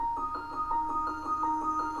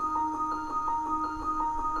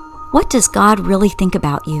What does God really think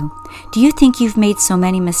about you? Do you think you've made so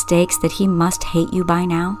many mistakes that He must hate you by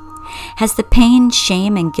now? Has the pain,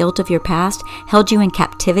 shame, and guilt of your past held you in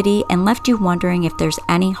captivity and left you wondering if there's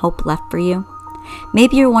any hope left for you?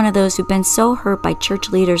 Maybe you're one of those who've been so hurt by church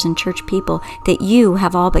leaders and church people that you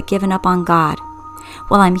have all but given up on God.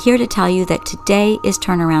 Well, I'm here to tell you that today is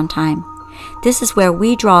turnaround time. This is where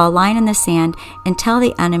we draw a line in the sand and tell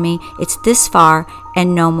the enemy it's this far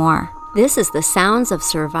and no more. This is the Sounds of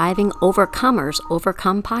Surviving Overcomers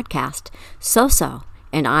Overcome podcast. So,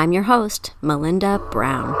 and I'm your host, Melinda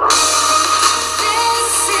Brown.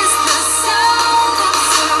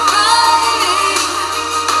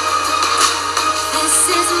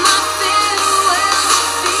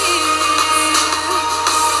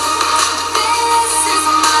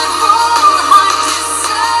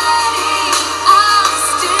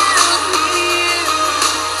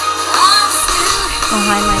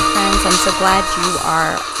 Hi, my friends. I'm so glad you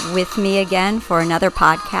are with me again for another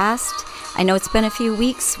podcast. I know it's been a few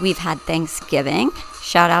weeks. We've had Thanksgiving.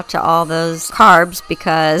 Shout out to all those carbs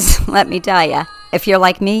because let me tell you, if you're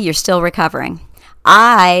like me, you're still recovering.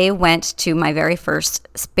 I went to my very first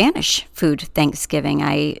Spanish food Thanksgiving.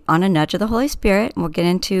 On a nudge of the Holy Spirit, and we'll get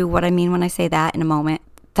into what I mean when I say that in a moment,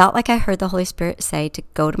 felt like I heard the Holy Spirit say to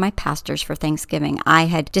go to my pastors for Thanksgiving. I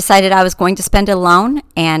had decided I was going to spend it alone,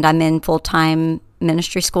 and I'm in full-time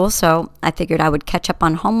ministry school, so I figured I would catch up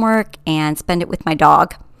on homework and spend it with my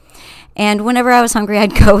dog. And whenever I was hungry,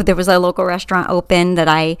 I'd go. There was a local restaurant open that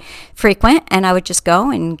I frequent, and I would just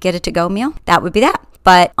go and get a to-go meal. That would be that.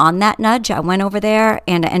 But on that nudge, I went over there,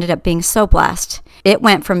 and I ended up being so blessed. It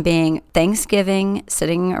went from being Thanksgiving,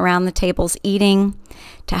 sitting around the tables eating,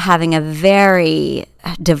 to having a very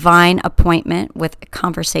divine appointment with a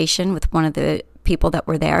conversation with one of the people that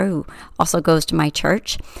were there who also goes to my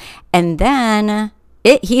church. And then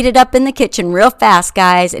it heated up in the kitchen real fast,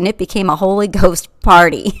 guys, and it became a Holy Ghost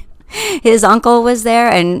party. His uncle was there,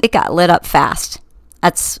 and it got lit up fast.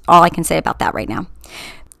 That's all I can say about that right now.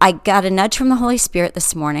 I got a nudge from the Holy Spirit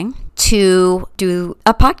this morning to do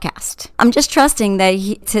a podcast. I'm just trusting that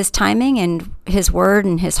it's His timing and His word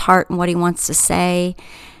and His heart and what He wants to say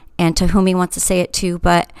and to whom He wants to say it to.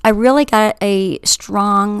 But I really got a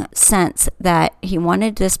strong sense that He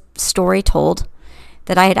wanted this story told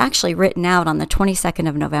that I had actually written out on the 22nd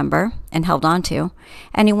of November and held on to.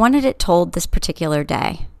 And He wanted it told this particular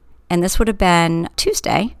day. And this would have been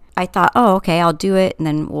Tuesday. I thought, oh, okay, I'll do it, and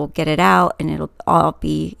then we'll get it out, and it'll all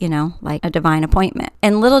be, like a divine appointment.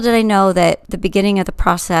 And little did I know that the beginning of the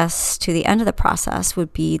process to the end of the process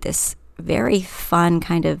would be this very fun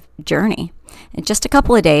kind of journey. In just a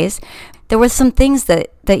couple of days, there were some things that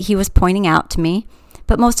He was pointing out to me,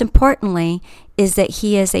 but most importantly is that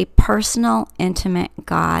He is a personal, intimate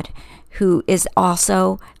God who is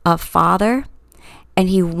also a father, and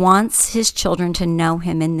He wants His children to know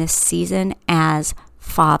Him in this season as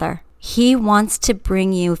Father. He wants to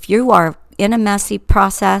bring you, if you are in a messy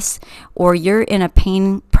process or you're in a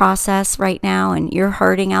pain process right now and you're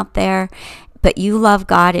hurting out there, but you love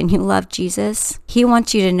God and you love Jesus, He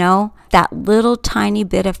wants you to know that little tiny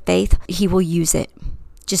bit of faith, He will use it.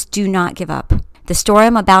 Just do not give up. The story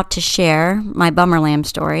I'm about to share, my Bummer Lamb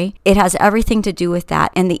story, it has everything to do with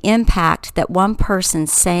that and the impact that one person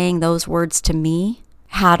saying those words to me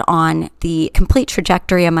had on the complete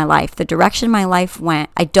trajectory of my life, the direction my life went.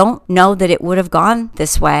 I don't know that it would have gone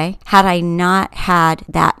this way had I not had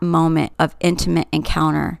that moment of intimate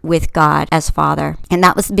encounter with God as Father. And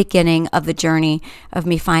that was the beginning of the journey of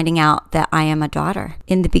me finding out that I am a daughter.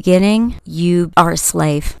 In the beginning, you are a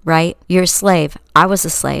slave, right? You're a slave. I was a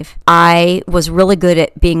slave. I was really good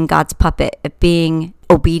at being God's puppet, at being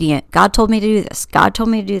obedient. God told me to do this. God told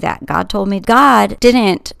me to do that. God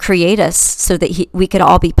didn't create us so that we could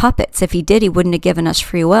all be puppets. If He did, He wouldn't have given us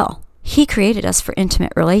free will. He created us for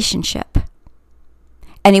intimate relationship.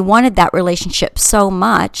 And He wanted that relationship so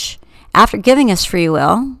much. After giving us free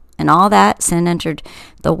will and all that, sin entered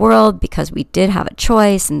the world because we did have a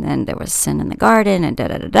choice, and then there was sin in the garden and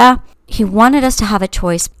da-da-da-da. He wanted us to have a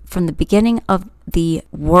choice from the beginning of the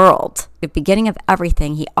world, the beginning of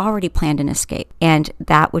everything. He already planned an escape, and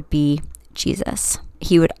that would be Jesus.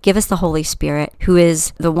 He would give us the Holy Spirit, who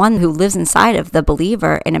is the one who lives inside of the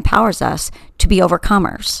believer and empowers us to be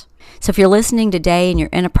overcomers. So if you're listening today and you're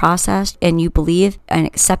in a process and you believe and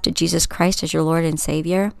accepted Jesus Christ as your Lord and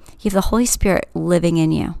Savior, you have the Holy Spirit living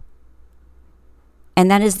in you.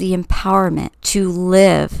 And that is the empowerment to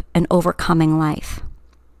live an overcoming life,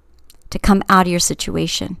 to come out of your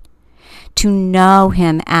situation, to know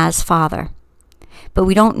Him as Father. But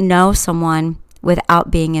we don't know someone without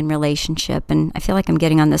being in relationship. And I feel like I'm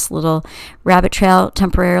getting on this little rabbit trail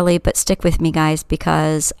temporarily, but stick with me, guys,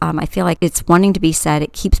 because I feel like it's wanting to be said.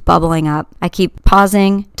 It keeps bubbling up. I keep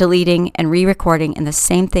pausing, deleting, and re-recording, and the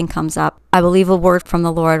same thing comes up. I believe a word from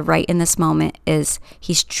the Lord right in this moment is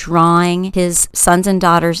He's drawing His sons and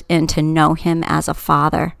daughters in to know Him as a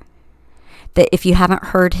Father. That if you haven't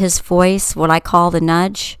heard His voice, what I call the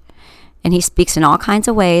nudge, and He speaks in all kinds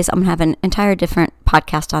of ways. I'm going to have an entire different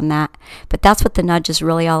podcast on that. But that's what the nudge is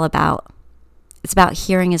really all about. It's about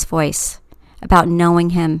hearing His voice, about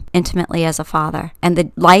knowing Him intimately as a Father, and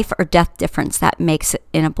the life or death difference that makes it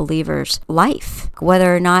in a believer's life,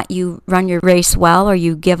 whether or not you run your race well or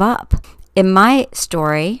you give up. In my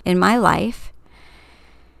story, in my life,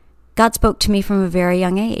 God spoke to me from a very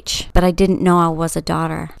young age, but I didn't know I was a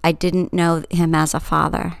daughter. I didn't know Him as a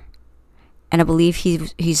Father. And I believe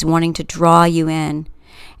he's wanting to draw you in,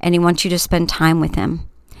 and He wants you to spend time with Him.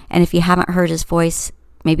 And if you haven't heard His voice,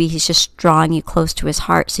 maybe He's just drawing you close to His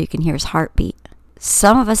heart so you can hear His heartbeat.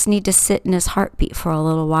 Some of us need to sit in His heartbeat for a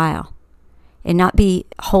little while and not be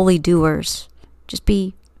holy doers. Just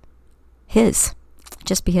be His.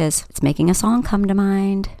 Just be His. It's making a song come to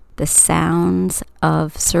mind. The Sounds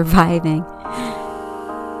of Surviving.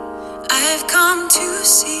 I've come to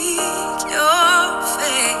seek Your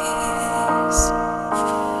face,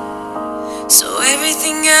 so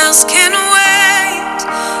everything else can wait.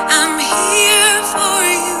 I'm here for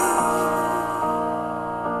You.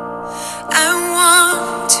 I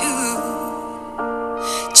want to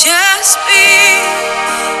just be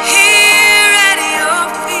here at Your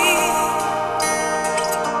feet.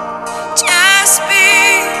 Just be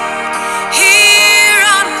here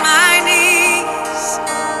on my knees,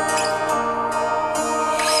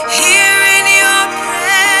 here in Your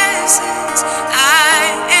presence.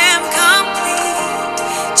 I am complete.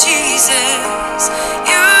 Jesus,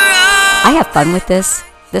 You're all I have fun with this.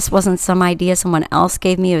 This wasn't some idea someone else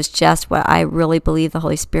gave me. It was just what I really believe the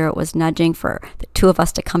Holy Spirit was nudging for the two of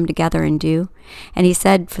us to come together and do. And He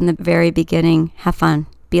said from the very beginning, have fun,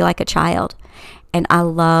 be like a child. And I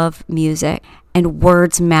love music, and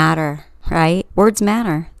words matter, right? Words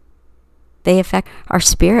matter. They affect our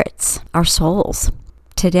spirits, our souls.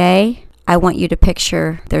 Today, I want you to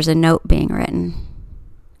picture there's a note being written,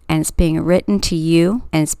 and it's being written to you,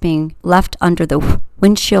 and it's being left under the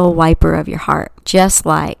windshield wiper of your heart, just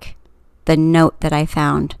like the note that I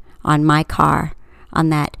found on my car on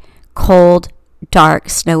that cold, dark,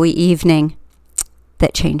 snowy evening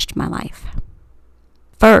that changed my life.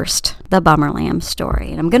 First, the Bummer Lamb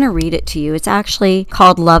story, and I'm going to read it to you. It's actually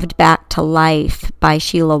called Loved Back to Life by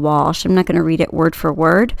Sheila Walsh. I'm not going to read it word for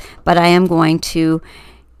word, but I'm going to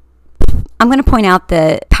point out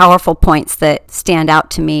the powerful points that stand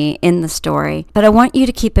out to me in the story. But I want you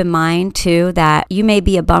to keep in mind, too, that you may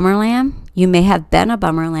be a bummer lamb. You may have been a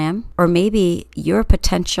bummer lamb, or maybe you're a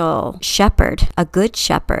potential shepherd, a good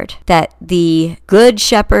shepherd, that the good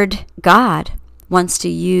shepherd God wants to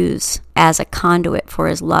use as a conduit for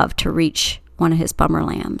His love to reach one of His bummer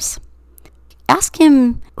lambs. Ask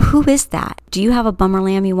Him, who is that? Do you have a bummer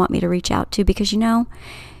lamb you want me to reach out to? Because you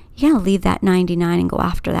gotta leave that 99 and go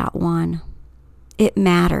after that one. It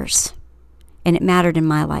matters. And it mattered in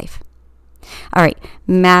my life. All right,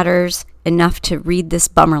 matters enough to read this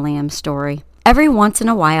bummer lamb story. Every once in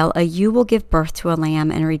a while, a ewe will give birth to a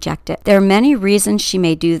lamb and reject it. There are many reasons she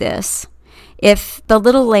may do this. If the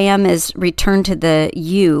little lamb is returned to the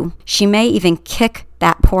ewe, she may even kick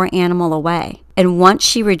that poor animal away. And once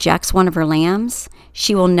she rejects one of her lambs,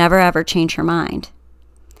 she will never ever change her mind.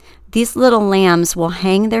 These little lambs will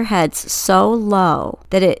hang their heads so low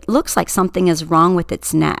that it looks like something is wrong with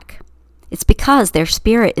its neck. It's because their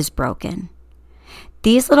spirit is broken.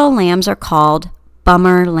 These little lambs are called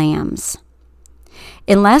bummer lambs.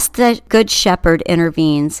 Unless the good shepherd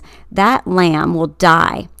intervenes, that lamb will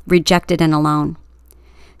die, rejected and alone.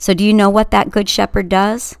 So do you know what that good shepherd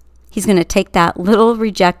does? He's going to take that little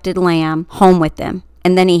rejected lamb home with him,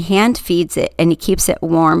 and then he hand feeds it and he keeps it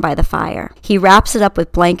warm by the fire. He wraps it up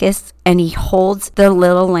with blankets and he holds the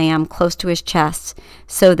little lamb close to his chest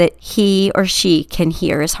so that he or she can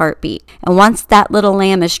hear his heartbeat. And once that little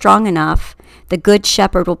lamb is strong enough, the good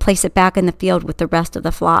shepherd will place it back in the field with the rest of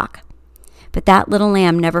the flock. But that little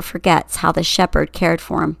lamb never forgets how the shepherd cared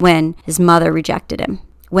for him when his mother rejected him.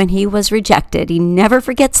 When he was rejected, he never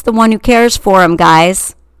forgets the one who cares for him,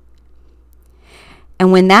 guys.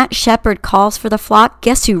 And when that shepherd calls for the flock,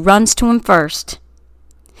 guess who runs to him first?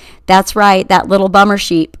 That's right, that little bummer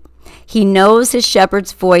sheep. He knows his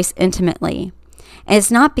shepherd's voice intimately. And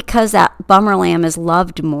it's not because that bummer lamb is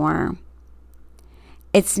loved more.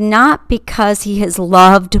 It's not because he is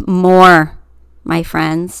loved more, my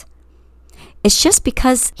friends. It's just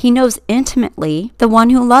because he knows intimately the one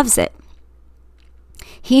who loves it.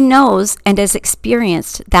 He knows and has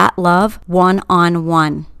experienced that love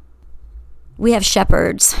one-on-one. We have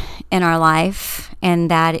shepherds in our life,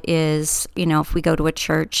 and that is, if we go to a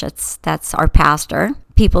church, that's our pastor,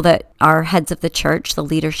 people that are heads of the church, the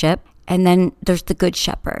leadership, and then there's the good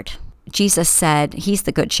shepherd. Jesus said, he's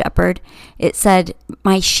the good shepherd. It said,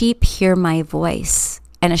 my sheep hear my voice,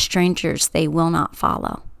 and a stranger's they will not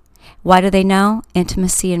follow. Why do they know?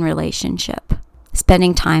 Intimacy and relationship,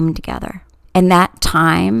 spending time together. And that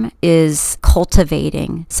time is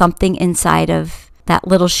cultivating something inside of that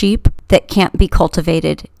little sheep that can't be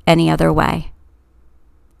cultivated any other way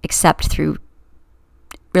except through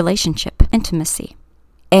relationship, intimacy.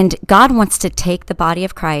 And God wants to take the body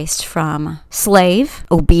of Christ from slave,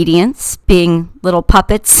 obedience, being little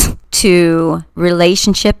puppets, to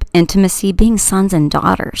relationship, intimacy, being sons and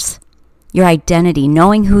daughters. Your identity,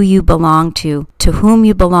 knowing who you belong to whom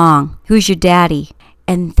you belong, who's your daddy.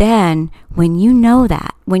 And then when you know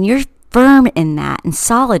that, when you're firm in that and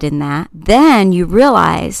solid in that, then you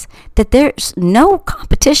realize that there's no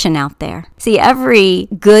competition out there. See, every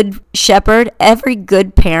good shepherd, every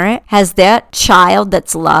good parent has that child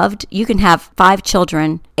that's loved. You can have 5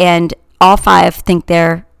 children and all 5 think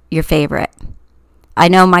they're your favorite. I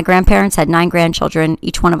know my grandparents had 9 grandchildren.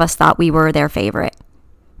 Each one of us thought we were their favorite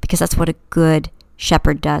because that's what a good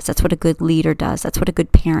shepherd does. That's what a good leader does. That's what a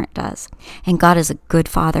good parent does. And God is a good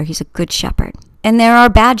father. He's a good shepherd. And there are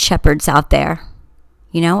bad shepherds out there.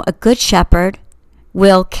 A good shepherd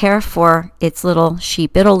will care for its little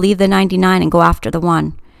sheep. It'll leave the 99 and go after the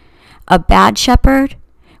one. A bad shepherd,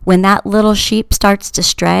 when that little sheep starts to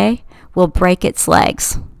stray, will break its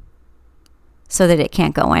legs so that it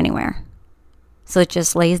can't go anywhere. So it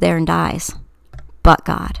just lays there and dies. But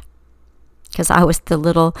God. Because I was the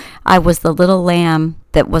little lamb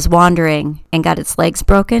that was wandering and got its legs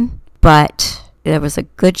broken. But there was a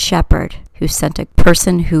good shepherd who sent a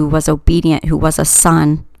person who was obedient, who was a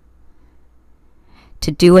son, to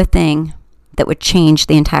do a thing that would change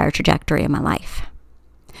the entire trajectory of my life.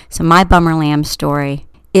 So my bummer lamb story,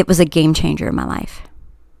 it was a game changer in my life.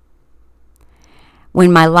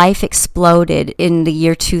 When my life exploded in the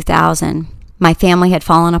year 2000, my family had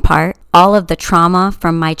fallen apart. All of the trauma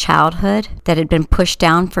from my childhood that had been pushed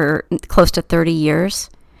down for close to 30 years,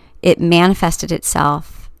 it manifested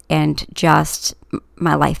itself and just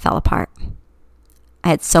my life fell apart. I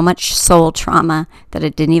had so much soul trauma that I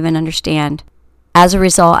didn't even understand. As a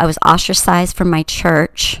result, I was ostracized from my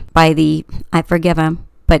church by I forgive him,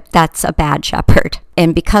 but that's a bad shepherd.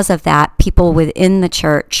 And because of that, people within the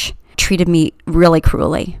church treated me really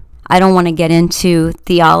cruelly. I don't want to get into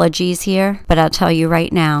theologies here, but I'll tell you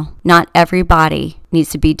right now, not everybody needs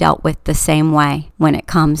to be dealt with the same way when it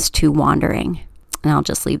comes to wandering. And I'll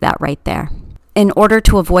just leave that right there. In order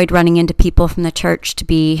to avoid running into people from the church to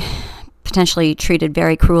be potentially treated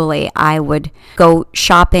very cruelly, I would go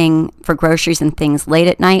shopping for groceries and things late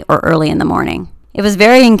at night or early in the morning. It was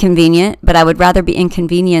very inconvenient, but I would rather be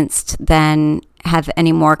inconvenienced than have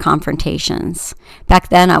any more confrontations. Back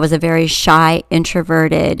then, I was a very shy,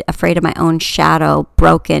 introverted, afraid of my own shadow,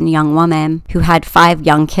 broken young woman who had 5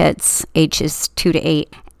 young kids, ages 2 to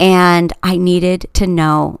 8. And I needed to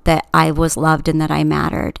know that I was loved and that I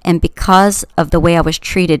mattered. And because of the way I was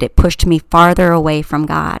treated, it pushed me farther away from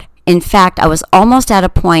God. In fact, I was almost at a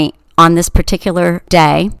point on this particular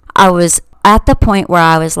day. I was at the point where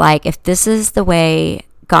I was like, if this is the way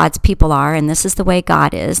God's people are, and this is the way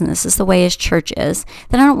God is, and this is the way his church is,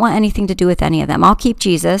 then I don't want anything to do with any of them. I'll keep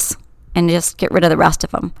Jesus and just get rid of the rest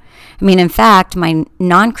of them. I mean, in fact, my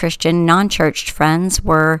non-Christian, non-churched friends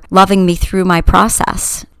were loving me through my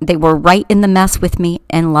process. They were right in the mess with me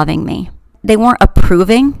and loving me. They weren't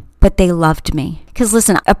approving, but they loved me. Because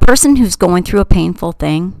listen, a person who's going through a painful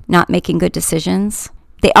thing, not making good decisions,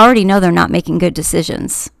 they already know they're not making good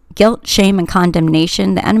decisions. Guilt, shame, and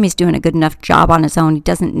condemnation, the enemy's doing a good enough job on his own. He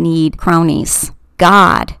doesn't need cronies.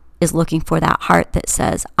 God is looking for that heart that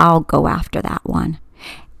says, I'll go after that one.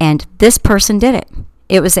 And this person did it.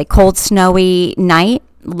 It was a cold, snowy night,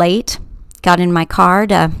 late. Got in my car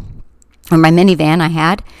or my minivan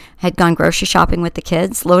I had gone grocery shopping with the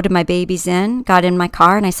kids, loaded my babies in, got in my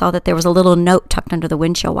car, and I saw that there was a little note tucked under the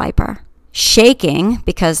windshield wiper. Shaking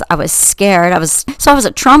because I was scared. I was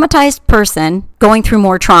a traumatized person going through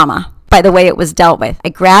more trauma by the way it was dealt with. I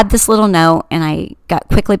grabbed this little note and I got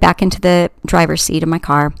quickly back into the driver's seat of my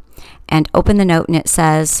car and opened the note, and it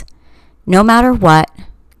says, no matter what,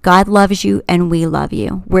 God loves you and we love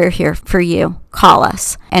you. We're here for you. Call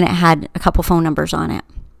us. And it had a couple phone numbers on it.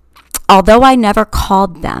 Although I never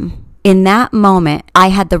called them, In that moment, I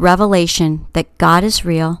had the revelation that God is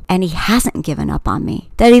real and he hasn't given up on me,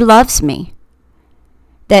 that he loves me,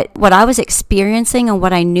 that what I was experiencing and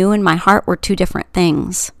what I knew in my heart were two different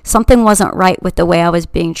things. Something wasn't right with the way I was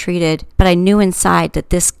being treated, but I knew inside that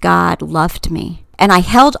this God loved me. And I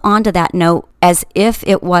held on to that note as if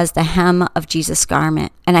it was the hem of Jesus'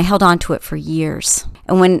 garment, and I held on to it for years.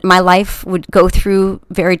 And when my life would go through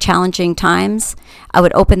very challenging times, I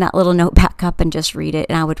would open that little note back up and just read it,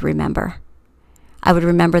 and I would remember. I would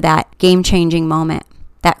remember that game-changing moment,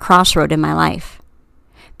 that crossroad in my life,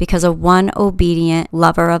 because of one obedient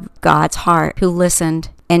lover of God's heart who listened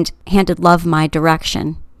and handed love my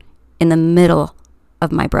direction in the middle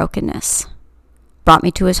of my brokenness, brought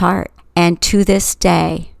me to his heart. And to this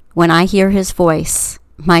day, when I hear his voice,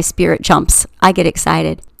 my spirit jumps. I get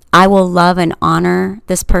excited. I will love and honor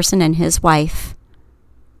this person and his wife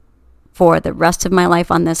for the rest of my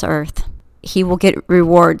life on this earth. He will get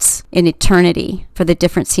rewards in eternity for the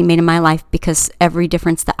difference he made in my life, because every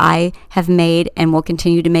difference that I have made and will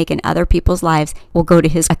continue to make in other people's lives will go to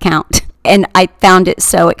his account. And I found it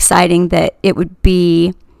so exciting that it would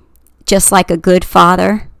be just like a good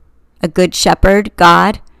father, a good shepherd,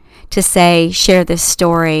 God, to say, share this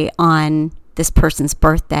story on this person's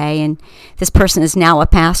birthday, and this person is now a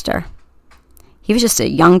pastor. He was just a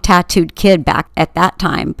young tattooed kid back at that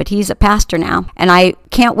time, but he's a pastor now. And I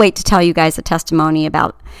can't wait to tell you guys a testimony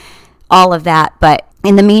about all of that. But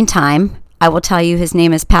in the meantime, I will tell you his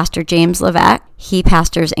name is Pastor James Levesque. He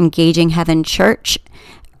pastors Engaging Heaven Church,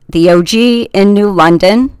 the OG in New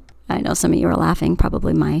London. I know some of you are laughing,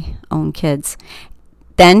 probably my own kids.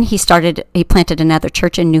 Then he planted another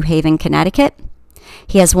church in New Haven, Connecticut.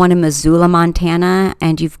 He has one in Missoula, Montana,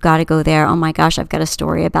 and you've got to go there. Oh my gosh, I've got a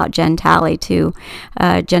story about Jen Talley too.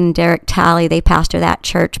 Jen and Derek Talley, they pastor that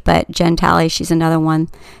church, but Jen Talley, she's another one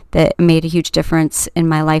that made a huge difference in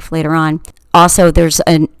my life later on. Also, there's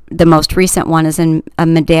the most recent one is in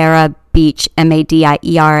Madeira Beach,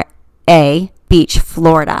 Madeira Beach,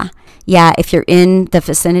 Florida. Yeah, if you're in the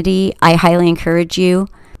vicinity, I highly encourage you.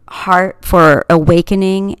 Heart for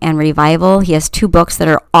Awakening and Revival. He has 2 books that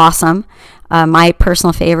are awesome. My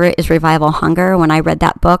personal favorite is Revival Hunger. When I read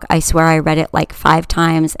that book, I swear I read it like 5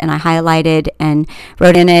 times, and I highlighted and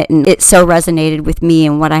wrote in it, and it so resonated with me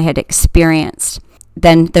and what I had experienced.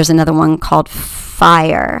 Then there's another one called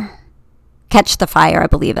Fire. Catch the Fire, I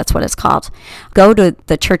believe that's what it's called. Go to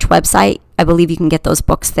the church website. I believe you can get those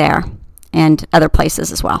books there and other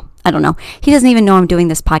places as well. I don't know. He doesn't even know I'm doing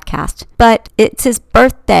this podcast, but it's his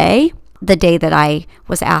birthday, the day that I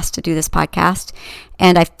was asked to do this podcast.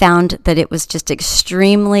 And I found that it was just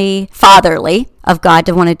extremely fatherly of God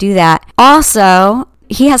to want to do that. Also,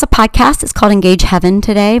 he has a podcast. It's called Engage Heaven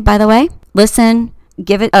Today, by the way. Listen,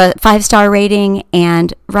 give it a 5-star rating,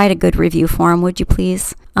 and write a good review for him, would you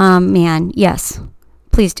please? Yes.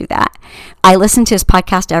 Please do that. I listen to his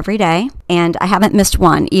podcast every day, and I haven't missed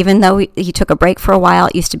one, even though he took a break for a while.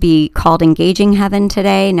 It used to be called Engaging Heaven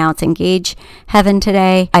Today. Now it's Engage Heaven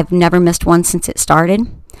Today. I've never missed one since it started.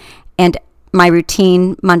 And my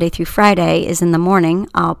routine Monday through Friday is in the morning.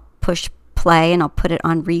 I'll push play and I'll put it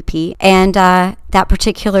on repeat. And that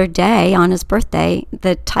particular day on his birthday,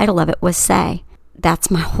 the title of it was Say.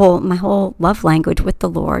 That's my whole love language with the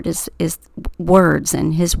Lord is words,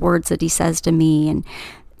 and his words that he says to me, and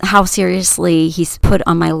how seriously he's put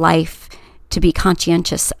on my life to be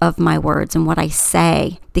conscientious of my words and what I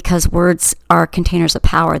say, because words are containers of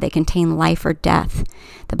power. They contain life or death.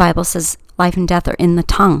 The Bible says life and death are in the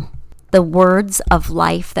tongue. The words of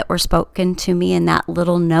life that were spoken to me in that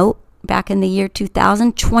little note back in the year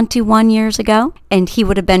 2000, 21 years ago, and he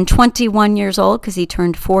would have been 21 years old because he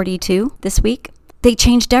turned 42 this week. They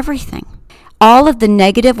changed everything. All of the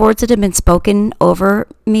negative words that had been spoken over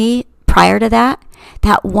me prior to that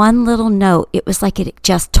one little note, it was like it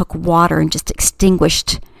just took water and just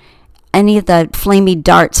extinguished any of the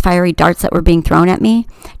fiery darts that were being thrown at me,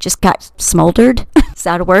 just got smoldered. Is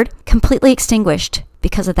that a word? Completely extinguished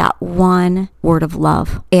because of that one word of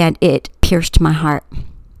love. And it pierced my heart.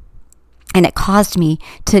 And it caused me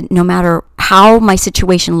to, no matter how my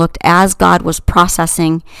situation looked, as God was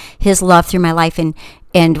processing his love through my life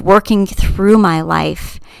and working through my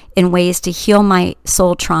life in ways to heal my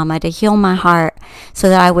soul trauma, to heal my heart, so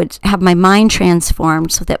that I would have my mind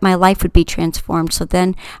transformed, so that my life would be transformed, so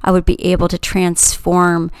then I would be able to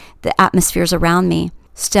transform the atmospheres around me.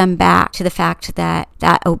 Stem back to the fact that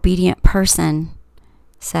that obedient person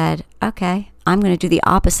said, okay, I'm going to do the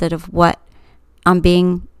opposite of what I'm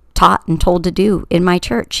being taught and told to do in my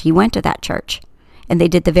church. He went to that church and they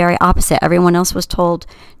did the very opposite. Everyone else was told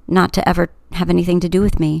not to ever have anything to do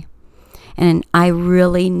with me. And I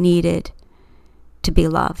really needed to be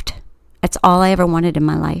loved. That's all I ever wanted in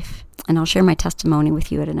my life. And I'll share my testimony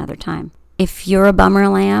with you at another time. If you're a bummer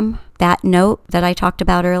lamb, that note that I talked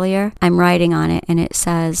about earlier, I'm writing on it, and it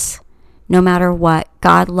says, no matter what,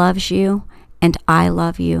 God loves you and I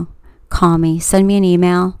love you. Call me, send me an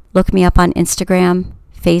email, look me up on Instagram,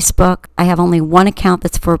 Facebook. I have only one account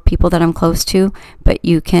that's for people that I'm close to, but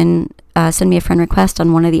you can send me a friend request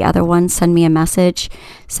on one of the other ones, send me a message,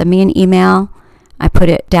 send me an email. I put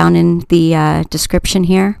it down in the description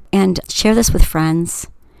here, and share this with friends.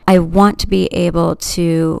 I want to be able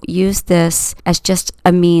to use this as just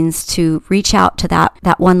a means to reach out to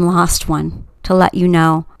that one lost one, to let you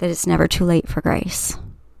know that it's never too late for grace.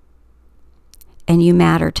 And you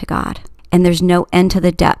matter to God. And there's no end to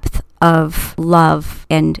the depth of love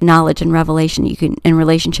and knowledge and revelation in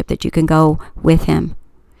relationship that you can go with Him.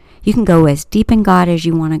 You can go as deep in God as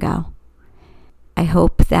you want to go. I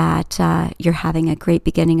hope that you're having a great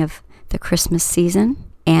beginning of the Christmas season.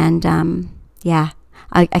 And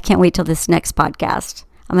I can't wait till this next podcast.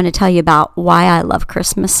 I'm going to tell you about why I love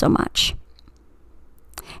Christmas so much.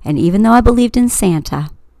 And even though I believed in Santa,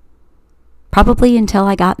 probably until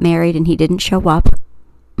I got married and he didn't show up,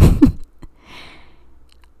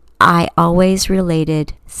 I always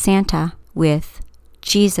related Santa with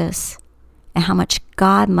Jesus and how much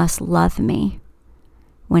God must love me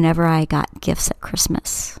whenever I got gifts at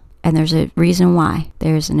Christmas. And there's a reason why.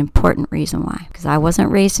 There's an important reason why. Because I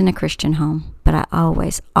wasn't raised in a Christian home, but I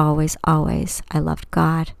always, I loved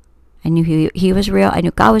God. I knew he was real. I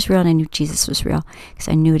knew God was real, and I knew Jesus was real because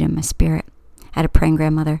I knew it in my spirit. I had a praying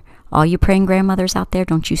grandmother. All you praying grandmothers out there,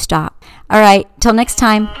 don't you stop. All right, till next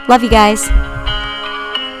time. Love you guys.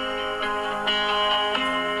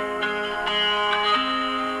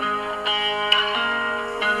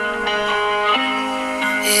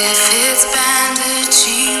 If it's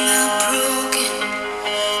bandaging the broken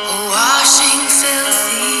or washing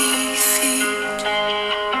filthy feet,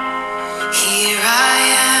 here I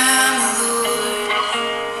am,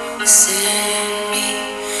 Lord, send me.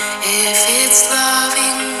 If it's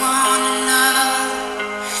loving one another,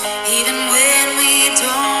 even when we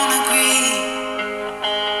don't agree,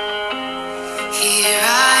 here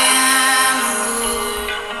I am,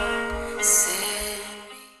 Lord, send me.